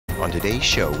On today's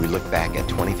show, we look back at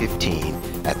 2015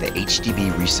 at the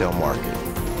HDB resale market.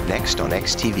 Next on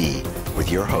XTV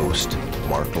with your host,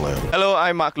 Mark Loon. Hello,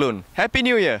 I'm Mark Loon. Happy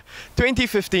New Year!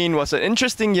 2015 was an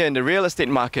interesting year in the real estate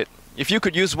market. If you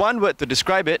could use one word to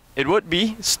describe it, it would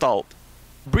be stalled.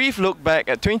 Brief look back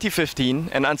at 2015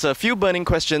 and answer a few burning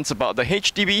questions about the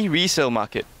HDB resale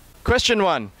market. Question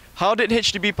 1. How did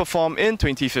HDB perform in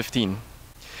 2015?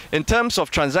 In terms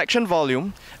of transaction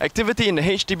volume, activity in the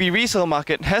HDB resale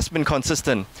market has been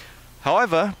consistent.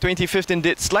 However, 2015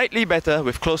 did slightly better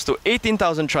with close to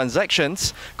 18,000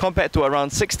 transactions compared to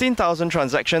around 16,000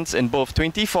 transactions in both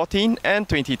 2014 and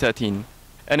 2013.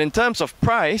 And in terms of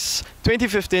price,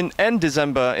 2015 end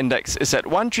December index is at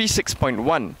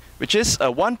 136.1, which is a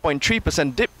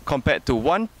 1.3% dip compared to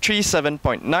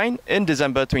 137.9 in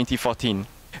December 2014.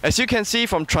 As you can see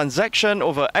from transaction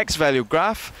over X value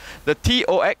graph, the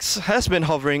TOX has been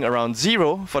hovering around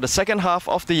 0 for the second half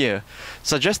of the year,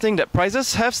 suggesting that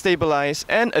prices have stabilized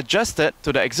and adjusted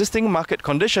to the existing market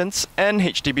conditions and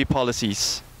HDB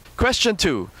policies. Question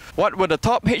 2. What were the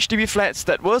top HDB flats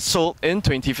that were sold in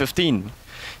 2015?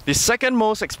 The second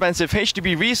most expensive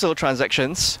HDB resale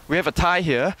transactions, we have a tie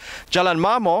here, Jalan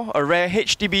Marmor, a rare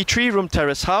HDB 3-room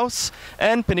terrace house,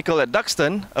 and Pinnacle at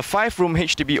Duxton, a 5-room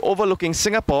HDB overlooking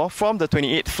Singapore from the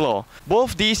 28th floor.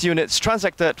 Both these units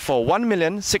transacted for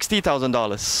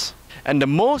 $1,060,000. And the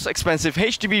most expensive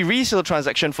HDB resale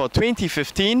transaction for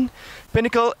 2015,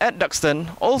 Pinnacle at Duxton,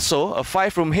 also a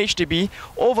 5-room HDB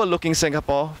overlooking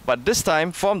Singapore, but this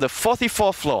time from the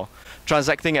 44th floor,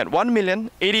 transacting at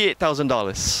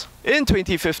 $1,088,000. In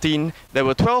 2015, there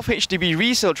were 12 HDB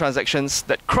resale transactions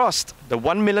that crossed the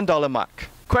 $1 million mark.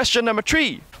 Question number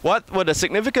 3. What were the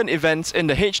significant events in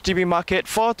the HDB market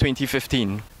for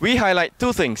 2015? We highlight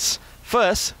two things.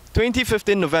 First,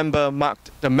 2015 November marked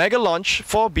the mega launch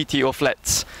for BTO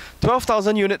flats.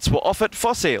 12,000 units were offered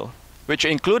for sale, which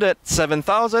included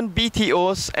 7,000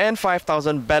 BTOs and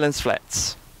 5,000 balance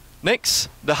flats. Next,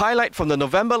 the highlight from the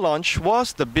November launch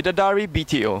was the Bidadari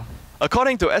BTO.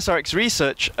 According to SRX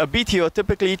research, a BTO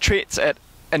typically trades at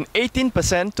an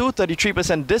 18% to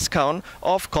 33% discount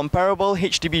of comparable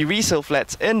HDB resale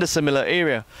flats in the similar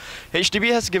area.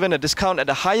 HDB has given a discount at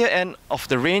the higher end of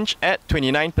the range at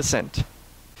 29%.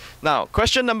 Now,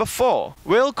 question number 4.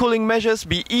 Will cooling measures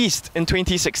be eased in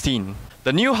 2016?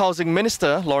 The new Housing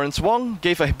Minister, Lawrence Wong,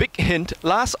 gave a big hint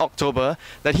last October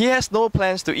that he has no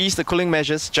plans to ease the cooling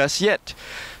measures just yet.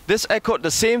 This echoed the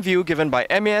same view given by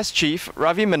MAS Chief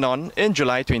Ravi Menon in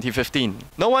July 2015.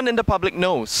 No one in the public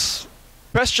knows.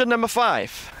 Question number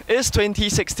 5. Is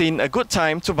 2016 a good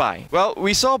time to buy? Well,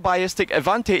 we saw buyers take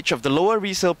advantage of the lower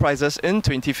resale prices in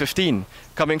 2015,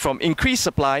 coming from increased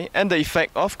supply and the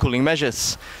effect of cooling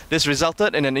measures. This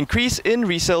resulted in an increase in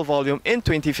resale volume in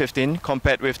 2015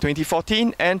 compared with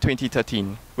 2014 and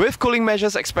 2013. With cooling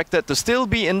measures expected to still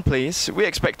be in place, we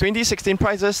expect 2016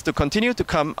 prices to continue to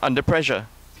come under pressure.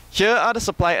 Here are the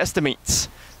supply estimates.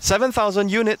 7,000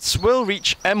 units will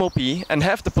reach MOP and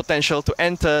have the potential to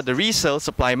enter the resale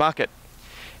supply market.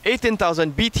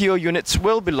 18,000 BTO units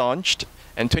will be launched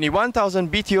and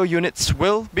 21,000 BTO units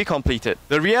will be completed.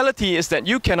 The reality is that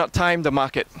you cannot time the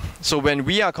market. So when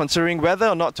we are considering whether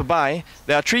or not to buy,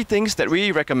 there are 3 things that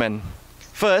we recommend.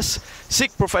 First,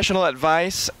 seek professional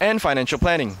advice and financial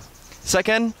planning.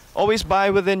 Second, always buy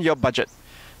within your budget.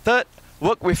 Third,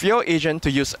 work with your agent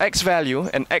to use X value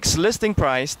and X listing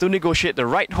price to negotiate the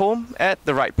right home at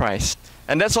the right price.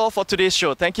 And that's all for today's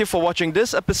show. Thank you for watching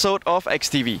this episode of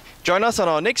XTV. Join us on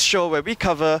our next show where we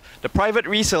cover the private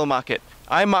resale market.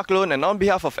 I'm Mark Loon, and on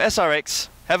behalf of SRX,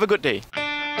 have a good day.